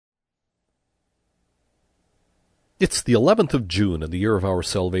It's the 11th of June in the year of our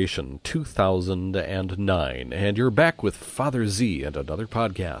salvation, 2009, and you're back with Father Z and another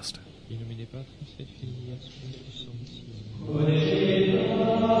podcast.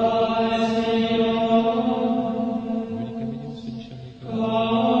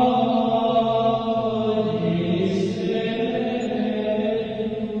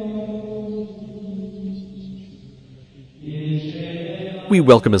 We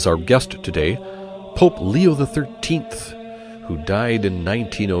welcome as our guest today Pope Leo XIII, who died in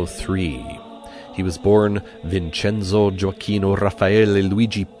 1903. He was born Vincenzo Gioacchino Raffaele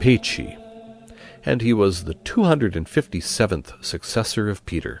Luigi Pecci, and he was the 257th successor of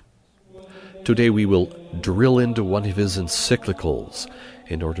Peter. Today we will drill into one of his encyclicals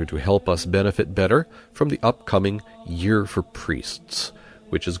in order to help us benefit better from the upcoming Year for Priests,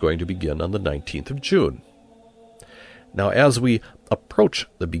 which is going to begin on the 19th of June. Now, as we approach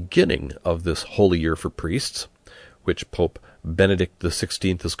the beginning of this Holy Year for Priests, which Pope Benedict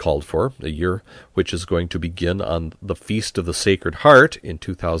XVI has called for, a year which is going to begin on the Feast of the Sacred Heart in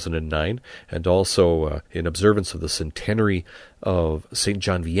 2009, and also in observance of the centenary of St.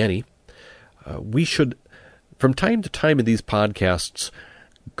 John Vianney, we should, from time to time in these podcasts,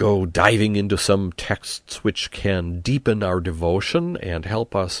 go diving into some texts which can deepen our devotion and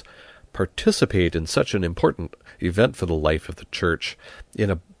help us participate in such an important event for the life of the Church in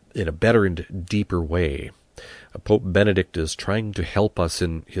a better and deeper way. Pope Benedict is trying to help us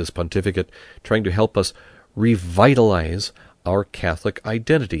in his pontificate, trying to help us revitalize our Catholic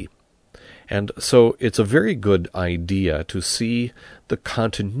identity. And so it's a very good idea to see the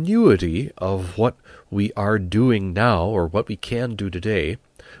continuity of what we are doing now, or what we can do today,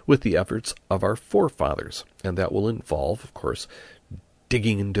 with the efforts of our forefathers. And that will involve, of course,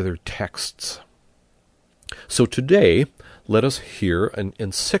 digging into their texts. So today, let us hear an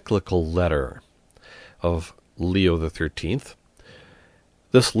encyclical letter of Leo XIII.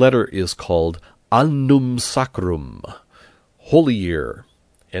 This letter is called Annum Sacrum, Holy Year,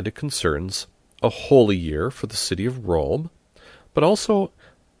 and it concerns a holy year for the city of Rome, but also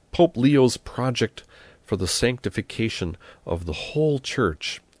Pope Leo's project for the sanctification of the whole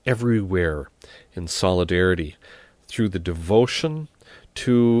Church everywhere in solidarity through the devotion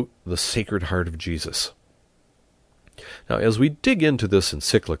to the Sacred Heart of Jesus. Now, as we dig into this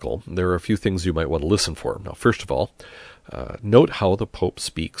encyclical, there are a few things you might want to listen for. Now, first of all, note how the Pope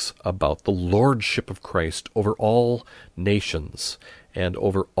speaks about the lordship of Christ over all nations and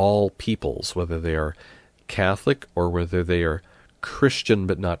over all peoples, whether they are Catholic or whether they are Christian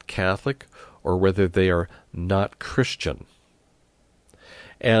but not Catholic, or whether they are not Christian.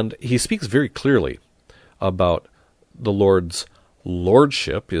 And he speaks very clearly about the Lord's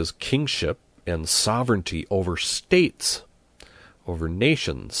lordship, his kingship, and sovereignty over states, over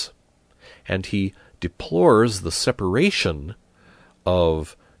nations. And he deplores the separation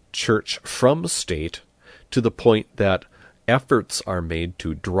of church from state to the point that efforts are made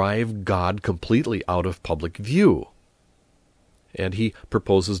to drive God completely out of public view. And he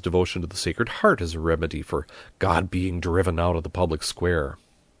proposes devotion to the Sacred Heart as a remedy for God being driven out of the public square.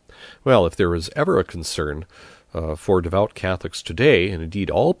 Well, if there is ever a concern for devout Catholics today, and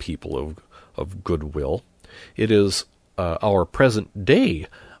indeed all people of goodwill, it is our present-day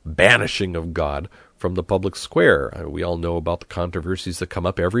banishing of God from the public square. We all know about the controversies that come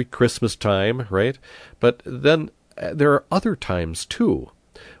up every Christmas time, right? But then there are other times, too,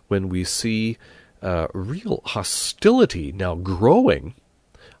 when we see real hostility now growing,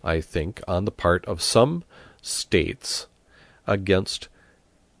 I think, on the part of some states against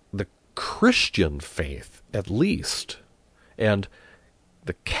the Christian faith, at least, and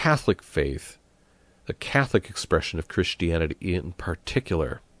the Catholic faith, the Catholic expression of Christianity in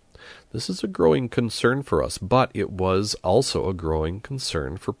particular. This is a growing concern for us, but it was also a growing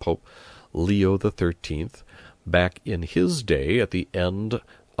concern for Pope Leo XIII back in his day at the end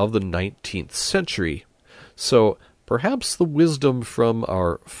of the 19th century. So perhaps the wisdom from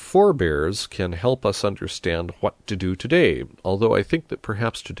our forebears can help us understand what to do today, although I think that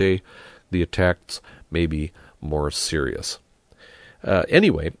perhaps today the attacks may be more serious.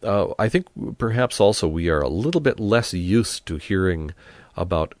 Anyway, I think perhaps also we are a little bit less used to hearing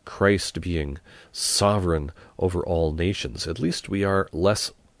about Christ being sovereign over all nations. At least we are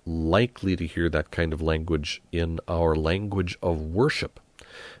less likely to hear that kind of language in our language of worship.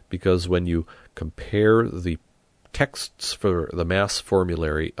 Because when you compare the texts for the Mass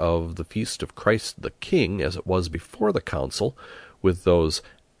formulary of the Feast of Christ the King, as it was before the Council, with those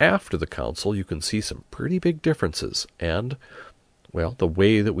after the Council, you can see some pretty big differences. And well, the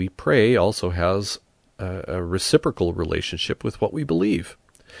way that we pray also has a reciprocal relationship with what we believe.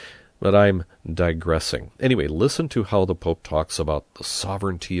 But I'm digressing. Anyway, listen to how the Pope talks about the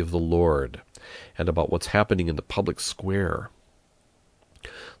sovereignty of the Lord and about what's happening in the public square.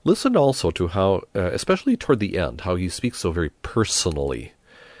 Listen also to how, especially toward the end, how he speaks so very personally.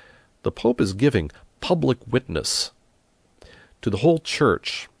 The Pope is giving public witness to the whole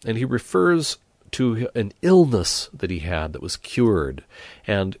church, and he refers to an illness that he had that was cured,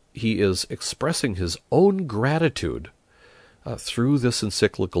 and he is expressing his own gratitude through this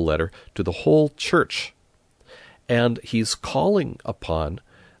encyclical letter to the whole church. And he's calling upon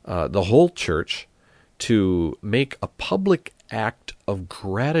the whole church to make a public act of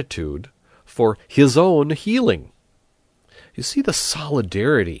gratitude for his own healing. You see the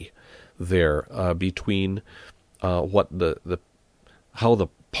solidarity there between how the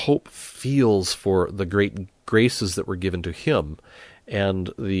Pope feels for the great graces that were given to him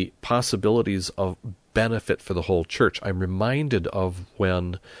and the possibilities of benefit for the whole church. I'm reminded of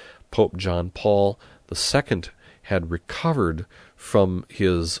when Pope John Paul II had recovered from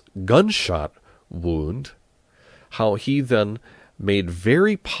his gunshot wound, how he then made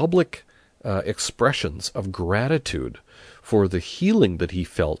very public expressions of gratitude for the healing that he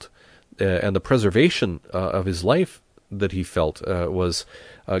felt and the preservation of his life that he felt was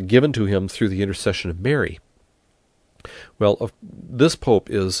given to him through the intercession of Mary. Well, this Pope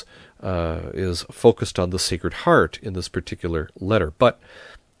is focused on the Sacred Heart in this particular letter. But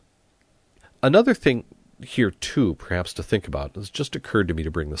another thing here, too, perhaps to think about, it's just occurred to me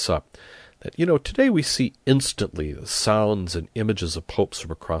to bring this up, that, today we see instantly the sounds and images of popes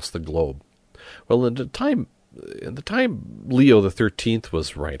from across the globe. Well, in the time Leo XIII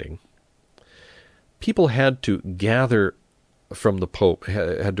was writing, people had to gather from the Pope,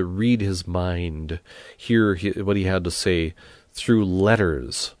 had to read his mind, hear what he had to say through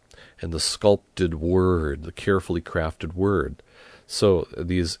letters and the sculpted word, the carefully crafted word. So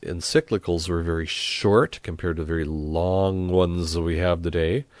these encyclicals were very short compared to the very long ones that we have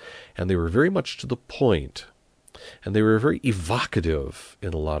today, and they were very much to the point, and they were very evocative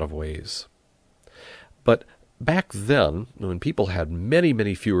in a lot of ways. But back then, when people had many,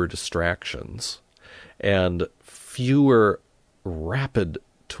 many fewer distractions and fewer rapid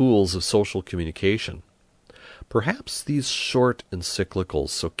tools of social communication, perhaps these short encyclicals,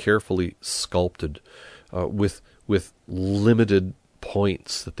 so carefully sculpted, with limited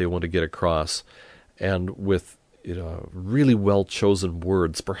points that they want to get across, and with really well-chosen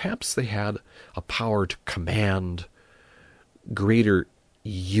words, perhaps they had a power to command greater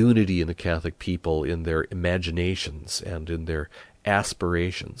unity in the Catholic people in their imaginations and in their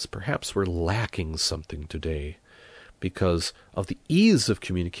aspirations. Perhaps we're lacking something today because of the ease of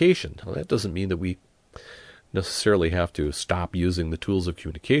communication. Now, that doesn't mean that we necessarily have to stop using the tools of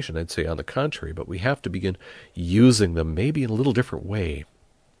communication. I'd say on the contrary, but we have to begin using them maybe in a little different way.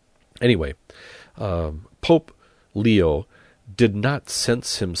 Anyway, Pope Leo did not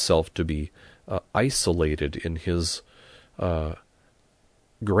sense himself to be isolated in his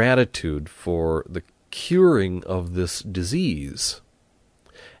gratitude for the curing of this disease.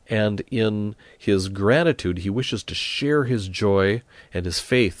 And in his gratitude, he wishes to share his joy and his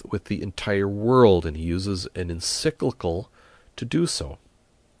faith with the entire world, and he uses an encyclical to do so.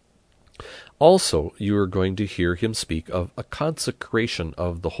 Also, you are going to hear him speak of a consecration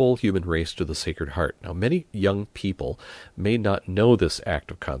of the whole human race to the Sacred Heart. Now, many young people may not know this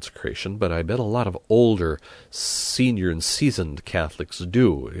act of consecration, but I bet a lot of older, senior and seasoned Catholics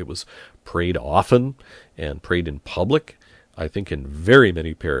do. It was prayed often and prayed in public, I think in very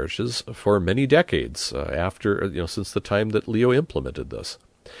many parishes for many decades since the time that Leo implemented this.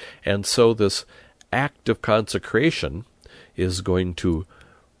 And so this act of consecration is going to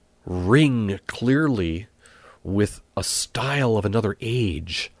ring clearly with a style of another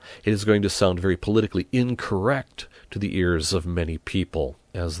age. It is going to sound very politically incorrect to the ears of many people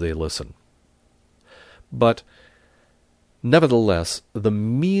as they listen. But nevertheless, the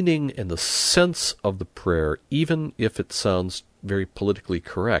meaning and the sense of the prayer, even if it sounds very politically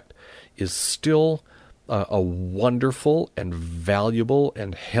correct, is still a wonderful and valuable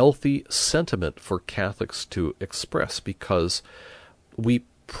and healthy sentiment for Catholics to express, because we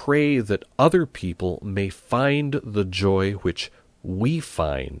pray that other people may find the joy which we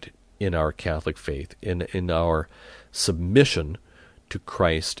find in our Catholic faith, in our submission to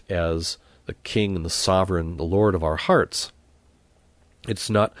Christ as the King and the Sovereign, the Lord of our hearts. It's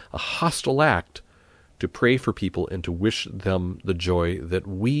not a hostile act to pray for people and to wish them the joy that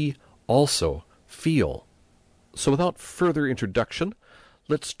we also feel. So without further introduction,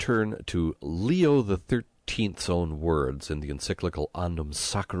 let's turn to Leo XIII's own words in the encyclical Annum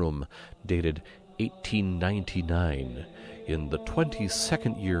Sacrum, dated 1899. in the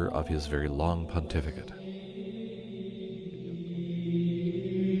 22nd year of his very long pontificate.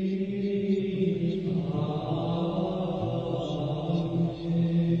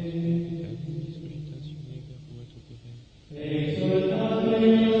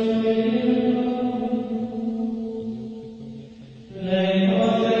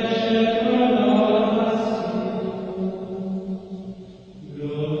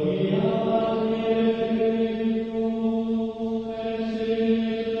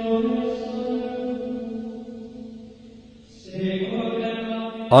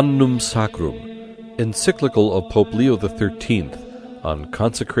 Omnum Sacrum, encyclical of Pope Leo XIII on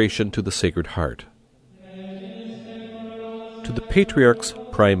consecration to the Sacred Heart. To the patriarchs,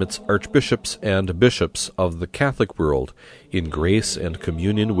 primates, archbishops, and bishops of the Catholic world, in grace and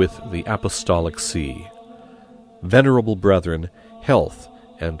communion with the Apostolic See. Venerable brethren, health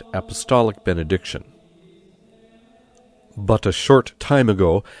and apostolic benediction. But a short time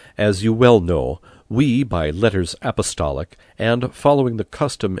ago, as you well know, we, by letters apostolic, and following the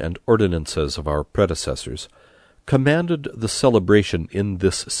custom and ordinances of our predecessors, commanded the celebration in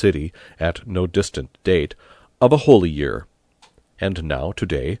this city, at no distant date, of a holy year. And now,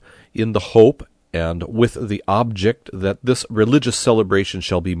 today, in the hope and with the object that this religious celebration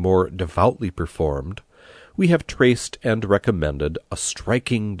shall be more devoutly performed, we have traced and recommended a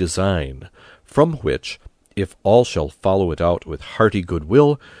striking design, from which, if all shall follow it out with hearty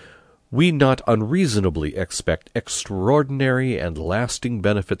goodwill, we not unreasonably expect extraordinary and lasting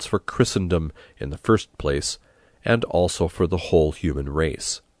benefits for Christendom in the first place, and also for the whole human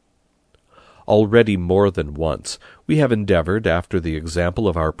race. Already more than once we have endeavored, after the example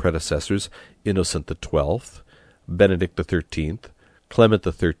of our predecessors, Innocent XII, Benedict XIII, Clement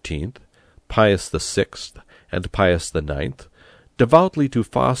XIII, Pius VI, and Pius IX, devoutly to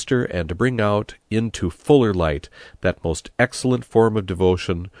foster and bring out into fuller light that most excellent form of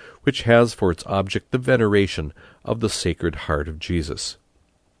devotion which has for its object the veneration of the Sacred Heart of Jesus.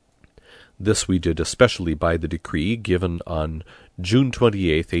 This we did especially by the decree given on June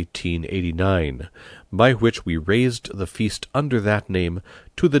 28, 1889, by which we raised the feast under that name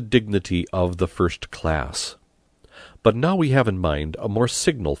to the dignity of the first class. But now we have in mind a more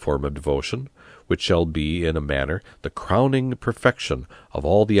signal form of devotion, which shall be, in a manner, the crowning perfection of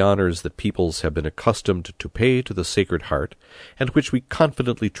all the honors that peoples have been accustomed to pay to the Sacred Heart, and which we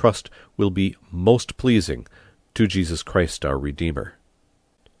confidently trust will be most pleasing to Jesus Christ our Redeemer.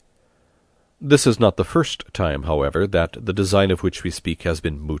 This is not the first time, however, that the design of which we speak has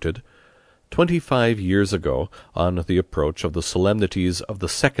been mooted. 25 years ago, on the approach of the solemnities of the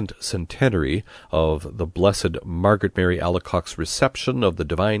second centenary of the Blessed Margaret Mary Alacoque's reception of the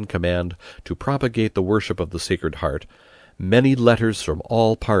divine command to propagate the worship of the Sacred Heart, many letters from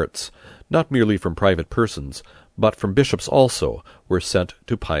all parts, not merely from private persons, but from bishops also, were sent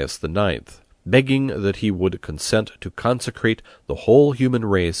to Pius IX, begging that he would consent to consecrate the whole human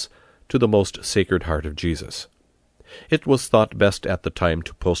race to the most Sacred Heart of Jesus. It was thought best at the time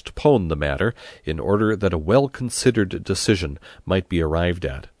to postpone the matter, in order that a well-considered decision might be arrived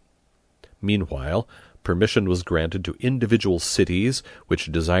at. Meanwhile, permission was granted to individual cities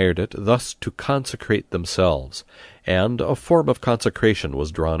which desired it thus to consecrate themselves, and a form of consecration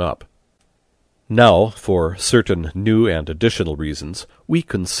was drawn up. Now, for certain new and additional reasons, we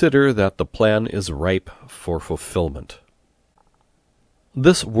consider that the plan is ripe for fulfillment.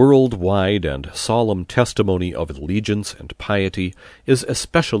 This world-wide and solemn testimony of allegiance and piety is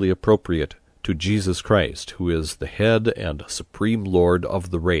especially appropriate to Jesus Christ, who is the head and supreme Lord of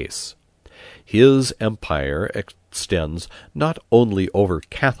the race. His empire extends not only over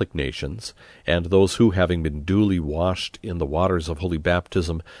Catholic nations, and those who, having been duly washed in the waters of holy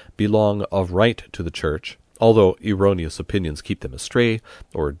baptism, belong of right to the Church, although erroneous opinions keep them astray,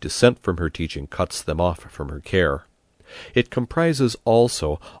 or dissent from her teaching cuts them off from her care. It comprises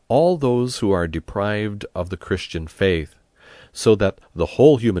also all those who are deprived of the Christian faith, so that the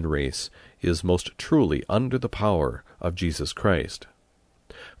whole human race is most truly under the power of Jesus Christ.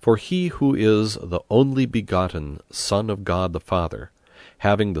 For he who is the only begotten Son of God the Father,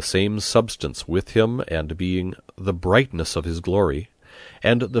 having the same substance with him and being the brightness of his glory,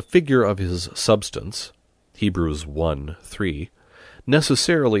 and the figure of his substance, Hebrews 1:3,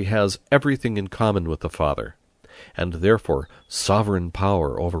 necessarily has everything in common with the Father, and therefore sovereign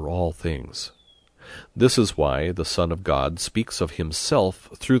power over all things. This is why the Son of God speaks of himself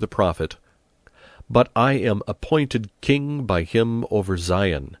through the prophet, "But I am appointed king by him over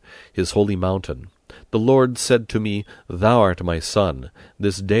Zion, his holy mountain. The Lord said to me, Thou art my Son,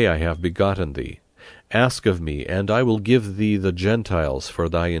 this day I have begotten thee. Ask of me, and I will give thee the Gentiles for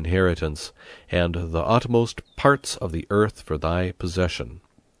thy inheritance, and the utmost parts of the earth for thy possession.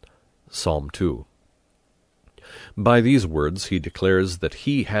 Psalm 2. By these words he declares that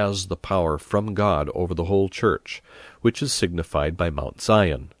he has the power from God over the whole church, which is signified by Mount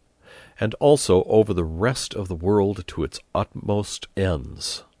Zion, and also over the rest of the world to its utmost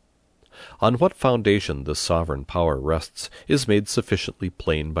ends. On what foundation this sovereign power rests is made sufficiently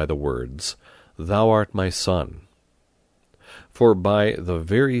plain by the words, Thou art my Son. For by the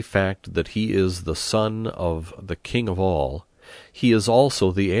very fact that he is the Son of the King of all, he is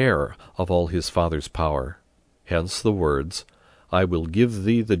also the heir of all his Father's power. Hence the words, I will give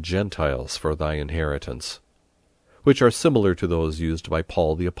thee the Gentiles for thy inheritance, which are similar to those used by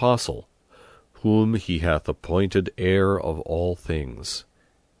Paul the Apostle, whom he hath appointed heir of all things.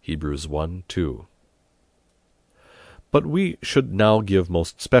 Hebrews 1:2. But we should now give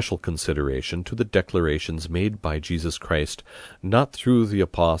most special consideration to the declarations made by Jesus Christ, not through the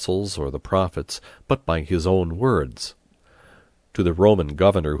apostles or the prophets, but by his own words. To the Roman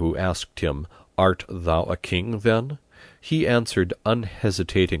governor who asked him, Art thou a king, then? He answered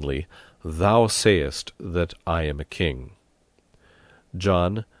unhesitatingly, Thou sayest that I am a king.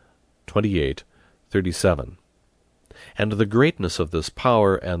 John 28:37. And the greatness of this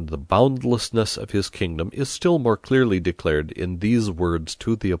power and the boundlessness of his kingdom is still more clearly declared in these words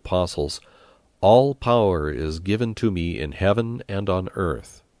to the apostles, All power is given to me in heaven and on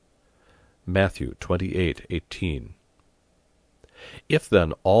earth. Matthew 28:18. If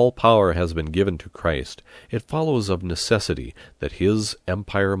then all power has been given to Christ, it follows of necessity that his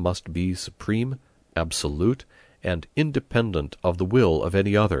empire must be supreme, absolute, and independent of the will of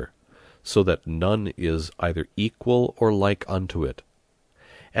any other, so that none is either equal or like unto it.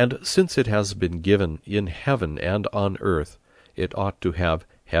 And since it has been given in heaven and on earth, it ought to have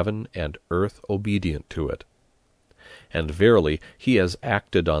heaven and earth obedient to it. And verily he has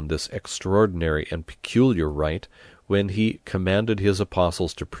acted on this extraordinary and peculiar right when he commanded his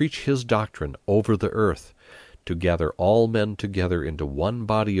apostles to preach his doctrine over the earth, to gather all men together into one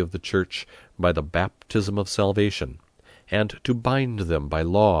body of the church by the baptism of salvation, and to bind them by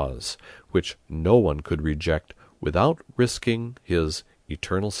laws, which no one could reject without risking his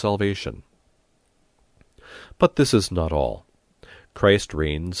eternal salvation. But this is not all. Christ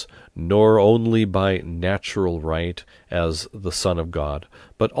reigns nor only by natural right as the Son of God,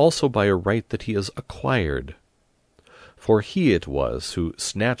 but also by a right that he has acquired. For he it was who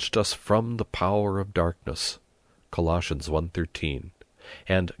snatched us from the power of darkness, Colossians 1:13,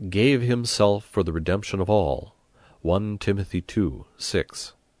 and gave himself for the redemption of all, 1 Timothy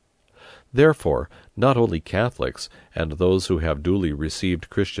 2:6. Therefore, not only Catholics and those who have duly received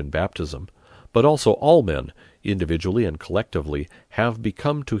Christian baptism, but also all men, individually and collectively, have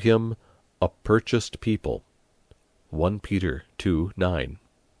become to him a purchased people, 1 Peter 2:9.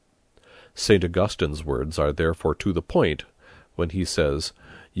 St. Augustine's words are therefore to the point when he says,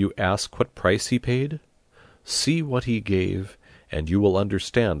 You ask what price he paid? See what he gave, and you will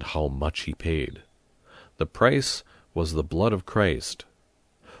understand how much he paid. The price was the blood of Christ.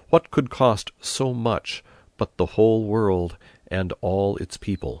 What could cost so much but the whole world and all its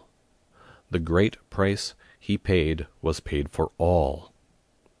people? The great price he paid was paid for all.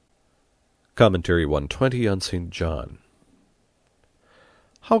 Commentary 120 on St. John.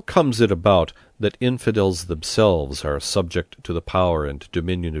 How comes it about that infidels themselves are subject to the power and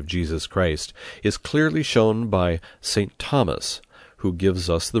dominion of Jesus Christ is clearly shown by St. Thomas, who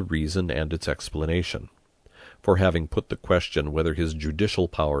gives us the reason and its explanation. For having put the question whether his judicial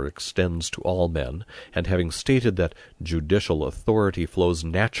power extends to all men, and having stated that judicial authority flows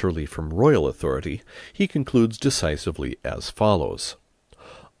naturally from royal authority, he concludes decisively as follows.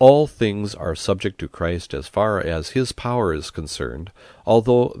 All things are subject to Christ as far as his power is concerned,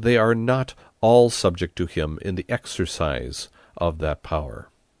 although they are not all subject to him in the exercise of that power.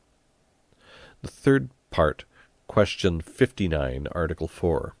 The third part, question 59, Article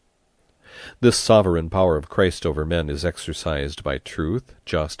 4. This sovereign power of Christ over men is exercised by truth,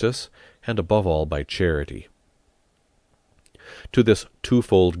 justice, and above all by charity. To this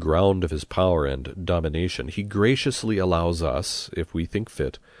twofold ground of his power and domination he graciously allows us, if we think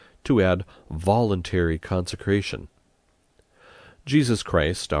fit, to add voluntary consecration. Jesus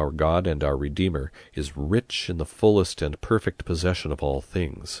Christ, our God and our Redeemer, is rich in the fullest and perfect possession of all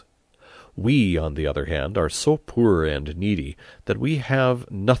things. We, on the other hand, are so poor and needy that we have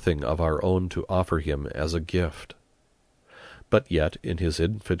nothing of our own to offer him as a gift. But yet, in his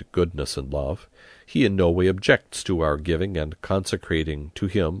infinite goodness and love, he in no way objects to our giving and consecrating to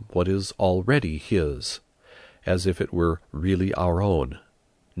him what is already his, as if it were really our own.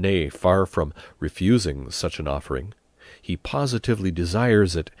 Nay, far from refusing such an offering, he positively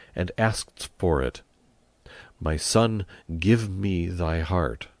desires it and asks for it. "My son, give me thy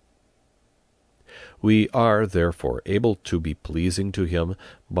heart." We are, therefore, able to be pleasing to him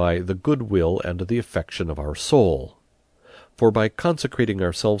by the good will and the affection of our soul. For by consecrating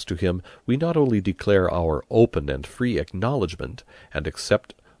ourselves to him, we not only declare our open and free acknowledgment and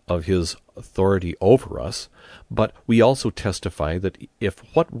accept of his authority over us, but we also testify that if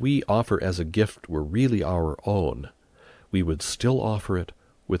what we offer as a gift were really our own, we would still offer it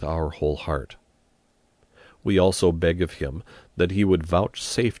with our whole heart. We also beg of him that he would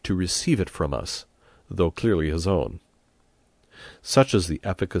vouchsafe to receive it from us, though clearly his own. Such is the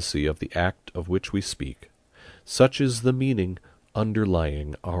efficacy of the act of which we speak. Such is the meaning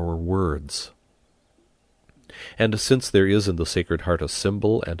underlying our words. And since there is in the Sacred Heart a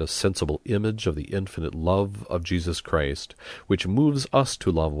symbol and a sensible image of the infinite love of Jesus Christ, which moves us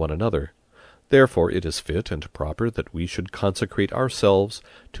to love one another, therefore it is fit and proper that we should consecrate ourselves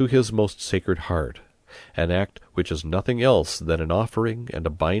to his most Sacred Heart, an act which is nothing else than an offering and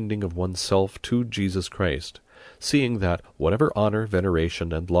a binding of oneself to Jesus Christ, seeing that whatever honor,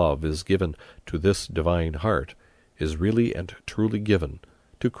 veneration, and love is given to this divine heart is really and truly given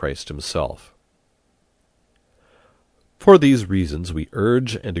to Christ himself. For these reasons we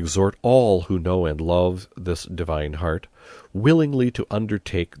urge and exhort all who know and love this divine heart willingly to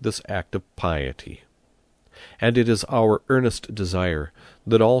undertake this act of piety. And it is our earnest desire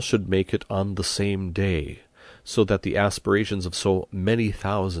that all should make it on the same day, so that the aspirations of so many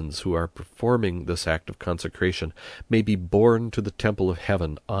thousands who are performing this act of consecration may be borne to the temple of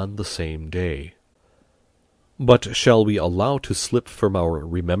heaven on the same day. But shall we allow to slip from our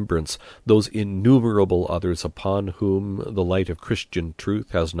remembrance those innumerable others upon whom the light of Christian truth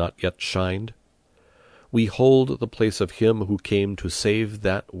has not yet shined? We hold the place of him who came to save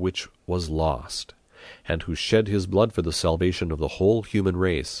that which was lost, and who shed his blood for the salvation of the whole human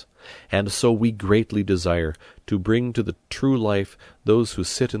race, and so we greatly desire to bring to the true life those who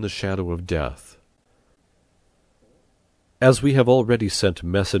sit in the shadow of death. As we have already sent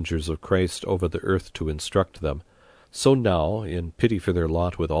messengers of Christ over the earth to instruct them, so now, in pity for their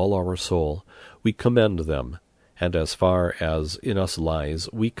lot with all our soul, we commend them, and as far as in us lies,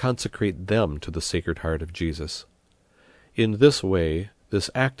 we consecrate them to the Sacred Heart of Jesus. In this way,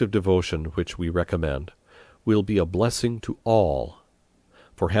 this act of devotion which we recommend will be a blessing to all,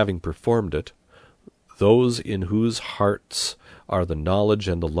 for having performed it, those in whose hearts are the knowledge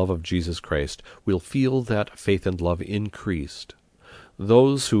and the love of Jesus Christ will feel that faith and love increased.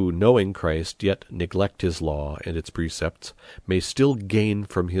 Those who, knowing Christ, yet neglect his law and its precepts, may still gain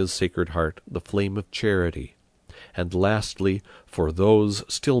from his Sacred Heart the flame of charity. And lastly, for those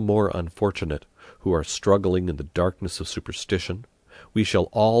still more unfortunate, who are struggling in the darkness of superstition, we shall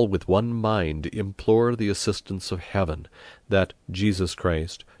all with one mind implore the assistance of heaven, that Jesus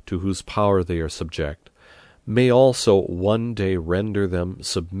Christ, to whose power they are subject, may also one day render them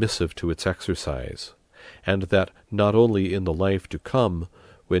submissive to its exercise, and that not only in the life to come,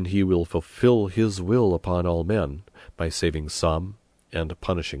 when he will fulfill his will upon all men, by saving some and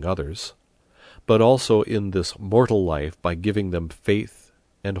punishing others, but also in this mortal life by giving them faith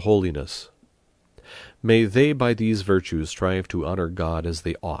and holiness. May they by these virtues strive to honor God as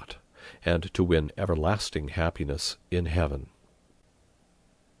they ought, and to win everlasting happiness in heaven.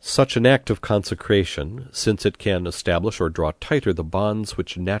 Such an act of consecration, since it can establish or draw tighter the bonds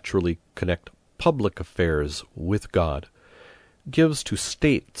which naturally connect public affairs with God, gives to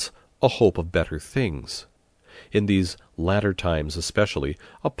states a hope of better things. In these latter times especially,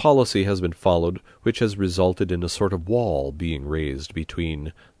 a policy has been followed which has resulted in a sort of wall being raised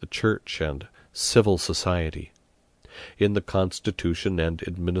between the Church and civil society. In the constitution and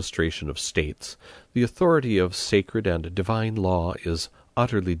administration of states, the authority of sacred and divine law is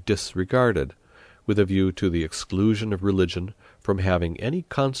utterly disregarded, with a view to the exclusion of religion from having any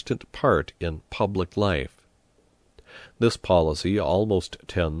constant part in public life. This policy almost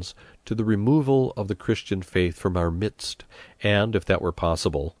tends to the removal of the Christian faith from our midst, and, if that were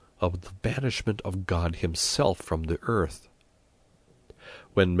possible, of the banishment of God himself from the earth.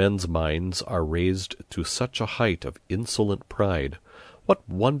 When men's minds are raised to such a height of insolent pride, what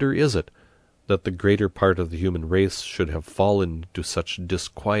wonder is it that the greater part of the human race should have fallen to such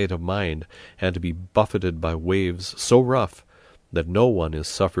disquiet of mind, and be buffeted by waves so rough that no one is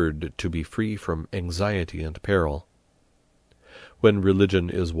suffered to be free from anxiety and peril? When religion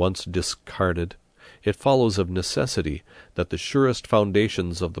is once discarded, it follows of necessity that the surest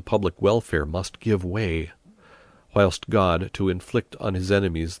foundations of the public welfare must give way, whilst God, to inflict on his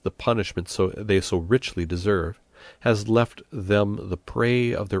enemies the punishment they so richly deserve, has left them the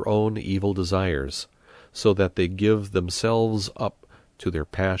prey of their own evil desires, so that they give themselves up to their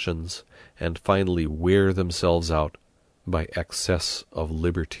passions and finally wear themselves out by excess of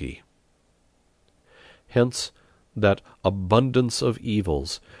liberty. Hence, that abundance of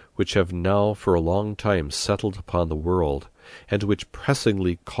evils which have now for a long time settled upon the world, and which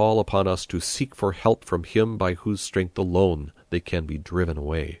pressingly call upon us to seek for help from him by whose strength alone they can be driven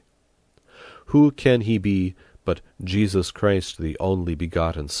away. Who can he be but Jesus Christ, the only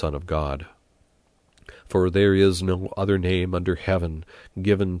begotten Son of God? For there is no other name under heaven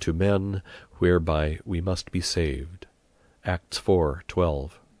given to men whereby we must be saved. Acts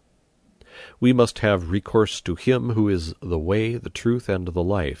 4:12. We must have recourse to him who is the way, the truth, and the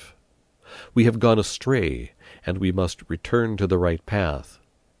life. We have gone astray, and we must return to the right path.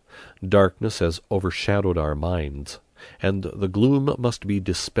 Darkness has overshadowed our minds, and the gloom must be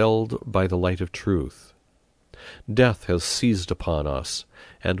dispelled by the light of truth. Death has seized upon us,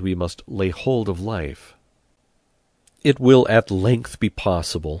 and we must lay hold of life. It will at length be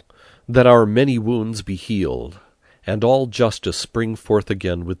possible that our many wounds be healed, and all justice spring forth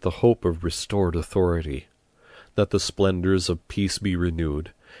again with the hope of restored authority, that the splendors of peace be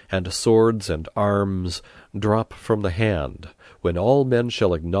renewed, and swords and arms drop from the hand, when all men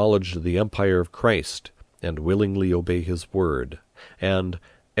shall acknowledge the empire of Christ, and willingly obey his word, and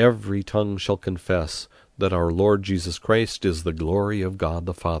every tongue shall confess that our Lord Jesus Christ is the glory of God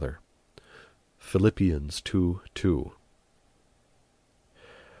the Father. Philippians 2:2.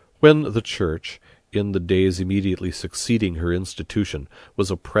 When the Church, in the days immediately succeeding her institution,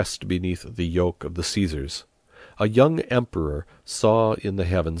 was oppressed beneath the yoke of the Caesars, a young emperor saw in the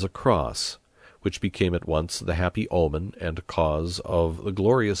heavens a cross, which became at once the happy omen and cause of the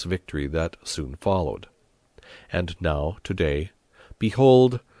glorious victory that soon followed. And now, today,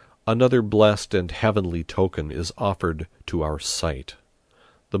 behold, another blessed and heavenly token is offered to our sight,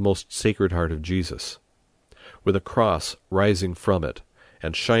 the most sacred heart of Jesus, with a cross rising from it,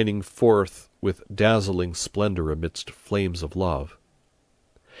 and shining forth with dazzling splendor amidst flames of love.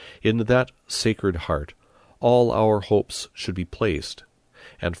 In that sacred heart all our hopes should be placed,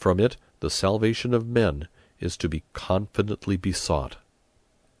 and from it the salvation of men is to be confidently besought.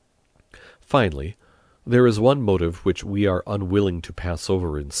 Finally, there is one motive which we are unwilling to pass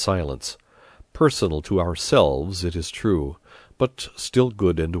over in silence, personal to ourselves, it is true, but still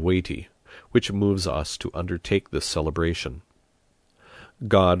good and weighty, which moves us to undertake this celebration.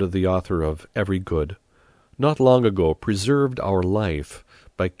 God, the author of every good, not long ago preserved our life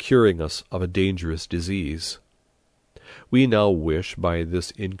by curing us of a dangerous disease. We now wish, by this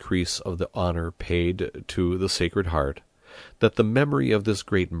increase of the honor paid to the Sacred Heart, that the memory of this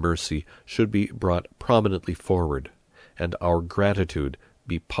great mercy should be brought prominently forward, and our gratitude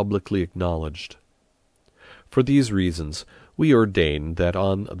be publicly acknowledged. For these reasons, we ordain that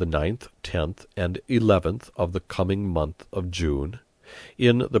on the 9th, 10th, and 11th of the coming month of June,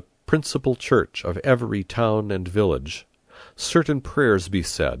 in the principal church of every town and village, certain prayers be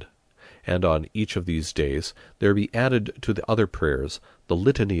said, and on each of these days there be added to the other prayers the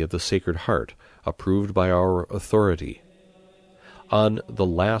Litany of the Sacred Heart, approved by our authority. On the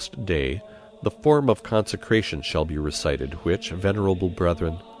last day the form of consecration shall be recited, which, venerable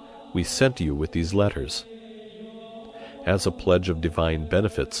brethren, we sent you with these letters. As a pledge of divine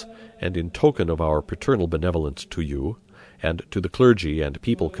benefits, and in token of our paternal benevolence to you, and to the clergy and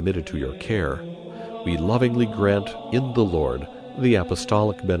people committed to your care, we lovingly grant in the Lord the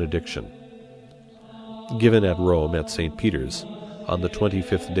apostolic benediction. Given at Rome at St. Peter's on the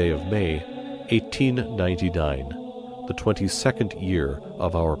 25th day of May, 1899, the 22nd year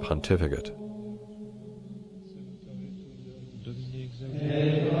of our pontificate.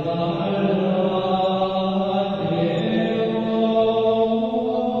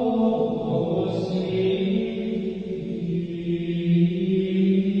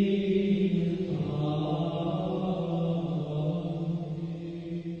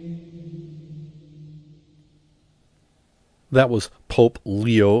 That was Pope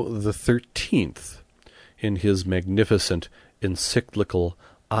Leo XIII in his magnificent encyclical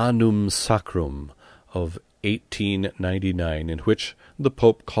Annum Sacrum of 1899, in which the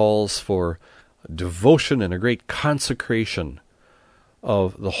Pope calls for devotion and a great consecration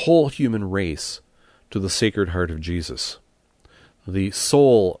of the whole human race to the Sacred Heart of Jesus, the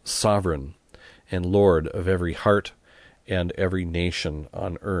sole sovereign and Lord of every heart and every nation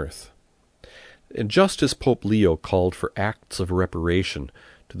on earth. And just as Pope Leo called for acts of reparation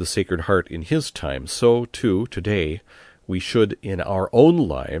to the Sacred Heart in his time, so, too, today, we should, in our own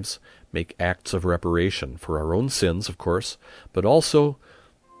lives, make acts of reparation for our own sins, of course, but also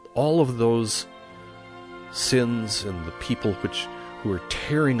all of those sins and the people who are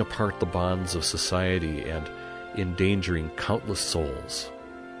tearing apart the bonds of society and endangering countless souls.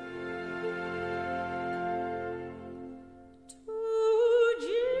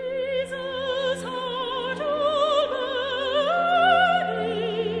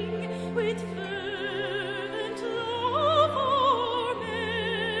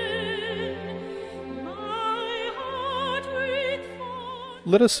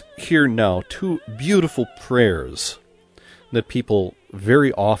 Let us hear now two beautiful prayers that people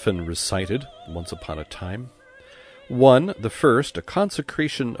very often recited once upon a time. One, the first, a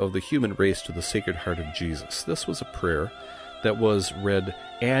consecration of the human race to the Sacred Heart of Jesus. This was a prayer that was read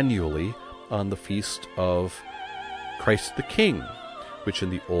annually on the feast of Christ the King, which in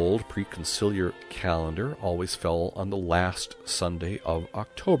the old preconciliar calendar always fell on the last Sunday of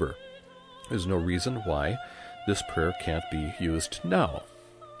October. There's no reason why this prayer can't be used now.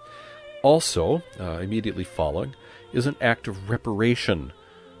 Also, immediately following, is an act of reparation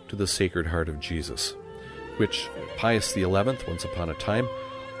to the Sacred Heart of Jesus, which Pius XI, once upon a time,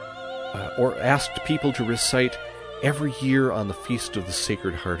 asked people to recite every year on the Feast of the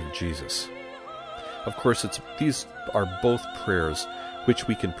Sacred Heart of Jesus. Of course, these are both prayers which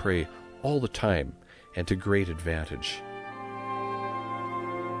we can pray all the time and to great advantage.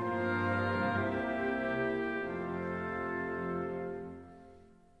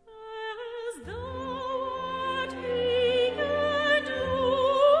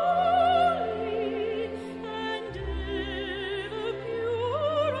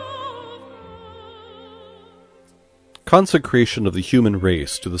 Consecration of the human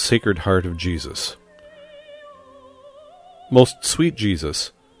race to the Sacred Heart of Jesus. Most sweet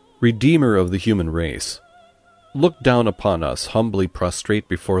Jesus, Redeemer of the human race, look down upon us humbly prostrate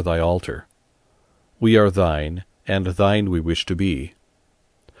before thy altar. We are thine, and thine we wish to be.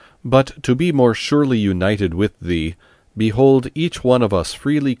 But to be more surely united with thee, behold, each one of us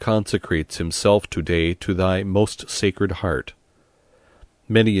freely consecrates himself today to thy most sacred heart.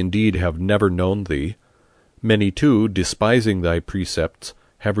 Many indeed have never known thee. Many, too, despising thy precepts,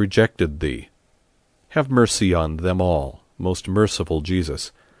 have rejected thee. Have mercy on them all, most merciful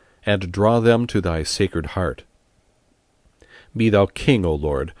Jesus, and draw them to thy sacred heart. Be thou King, O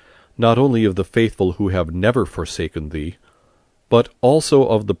Lord, not only of the faithful who have never forsaken thee, but also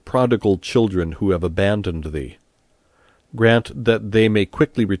of the prodigal children who have abandoned thee. Grant that they may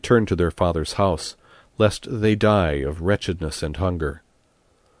quickly return to their father's house, lest they die of wretchedness and hunger.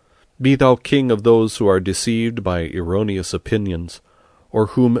 Be thou King of those who are deceived by erroneous opinions, or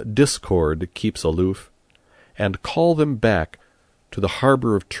whom discord keeps aloof, and call them back to the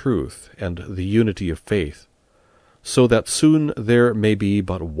harbor of truth and the unity of faith, so that soon there may be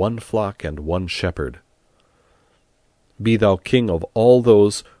but one flock and one shepherd. Be thou King of all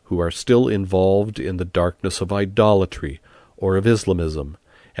those who are still involved in the darkness of idolatry or of Islamism,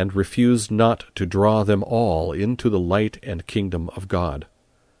 and refuse not to draw them all into the light and kingdom of God.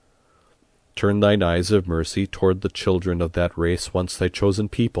 Turn thine eyes of mercy toward the children of that race once thy chosen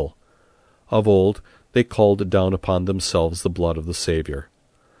people. Of old they called down upon themselves the blood of the Saviour.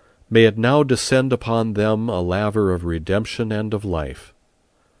 May it now descend upon them a laver of redemption and of life.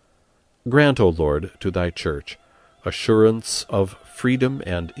 Grant, O Lord, to thy church assurance of freedom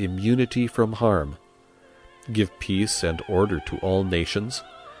and immunity from harm. Give peace and order to all nations,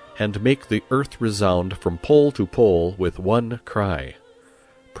 and make the earth resound from pole to pole with one cry.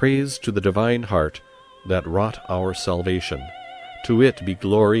 Praise to the divine heart that wrought our salvation. To it be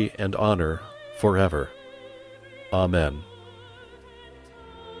glory and honor forever. Amen.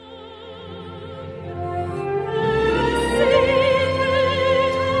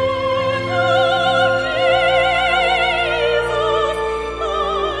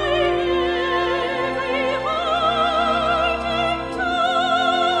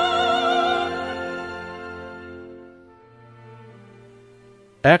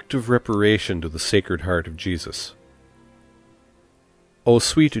 Act of reparation to the Sacred Heart of Jesus. O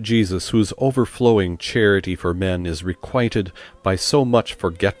sweet Jesus, whose overflowing charity for men is requited by so much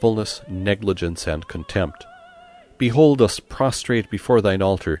forgetfulness, negligence, and contempt, behold us prostrate before thine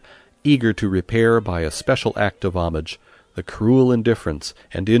altar, eager to repair by a special act of homage the cruel indifference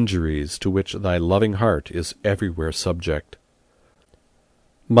and injuries to which thy loving heart is everywhere subject.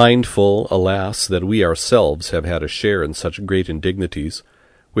 Mindful, alas, that we ourselves have had a share in such great indignities,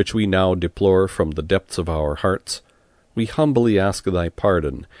 which we now deplore from the depths of our hearts, we humbly ask thy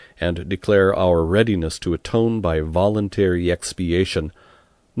pardon, and declare our readiness to atone by voluntary expiation,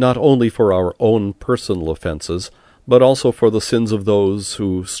 not only for our own personal offences, but also for the sins of those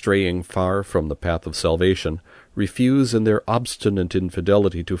who, straying far from the path of salvation, refuse in their obstinate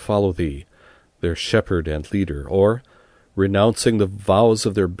infidelity to follow thee, their shepherd and leader, or, renouncing the vows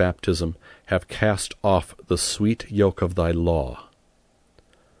of their baptism, have cast off the sweet yoke of thy law.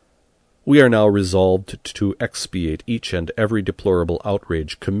 We are now resolved to expiate each and every deplorable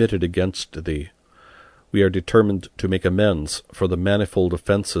outrage committed against thee. We are determined to make amends for the manifold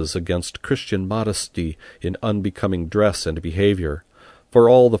offenses against Christian modesty in unbecoming dress and behavior, for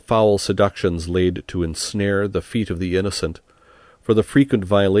all the foul seductions laid to ensnare the feet of the innocent, for the frequent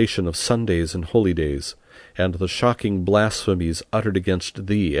violation of Sundays and holy days, and the shocking blasphemies uttered against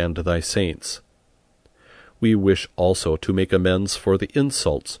thee and thy saints. We wish also to make amends for the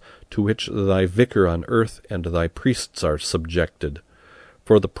insults to which thy vicar on earth and thy priests are subjected,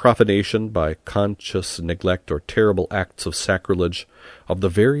 for the profanation by conscious neglect or terrible acts of sacrilege of the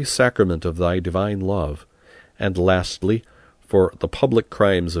very sacrament of thy divine love, and lastly, for the public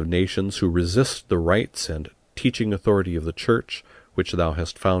crimes of nations who resist the rights and teaching authority of the Church which thou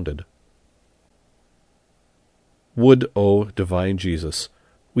hast founded. Would, O divine Jesus,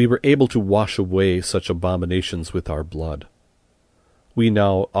 we were able to wash away such abominations with our blood. We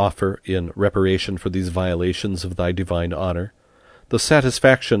now offer, in reparation for these violations of thy divine honor, the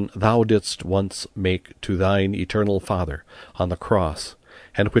satisfaction thou didst once make to thine eternal Father on the cross,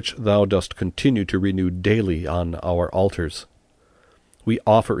 and which thou dost continue to renew daily on our altars. We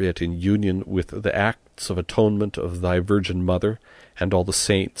offer it in union with the acts of atonement of thy Virgin Mother, and all the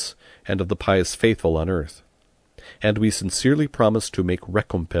saints, and of the pious faithful on earth. And we sincerely promise to make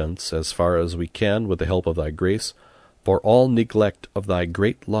recompense, as far as we can with the help of thy grace, for all neglect of thy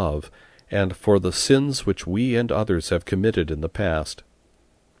great love, and for the sins which we and others have committed in the past.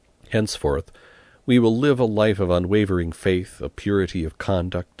 Henceforth, we will live a life of unwavering faith, of purity of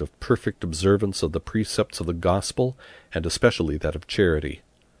conduct, of perfect observance of the precepts of the gospel, and especially that of charity.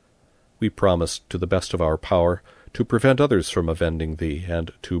 We promise, to the best of our power, to prevent others from offending thee,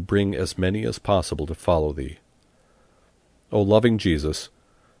 and to bring as many as possible to follow thee. O loving Jesus,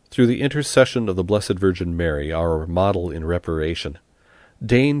 through the intercession of the Blessed Virgin Mary, our model in reparation,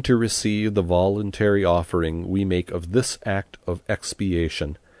 deign to receive the voluntary offering we make of this act of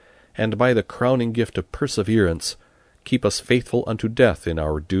expiation, and by the crowning gift of perseverance, keep us faithful unto death in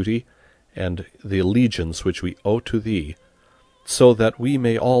our duty and the allegiance which we owe to thee, so that we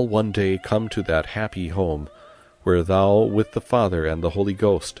may all one day come to that happy home, where thou with the Father and the Holy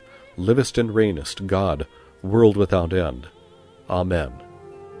Ghost livest and reignest, God, world without end. Amen.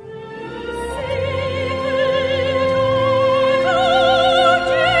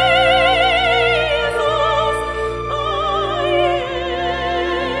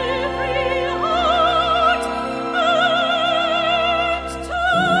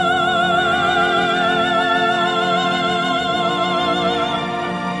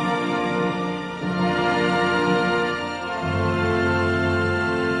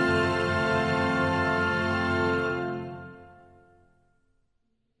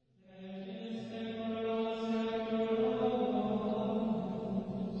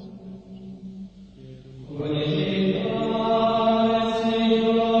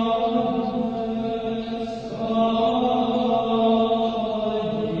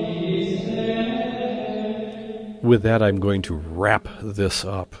 With that, I'm going to wrap this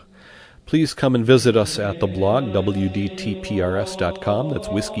up. Please come and visit us at the blog, wdtprs.com. That's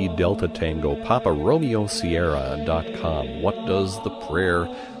Whiskey Delta Tango Papa Romeo Sierra.com. What does the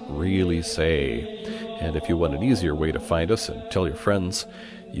prayer really say? And if you want an easier way to find us and tell your friends,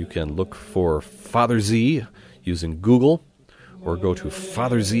 you can look for Father Z using Google, or go to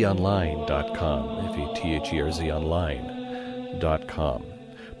FatherZOnline.com, FATHERZ Online.com.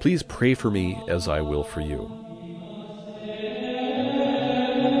 Please pray for me as I will for you.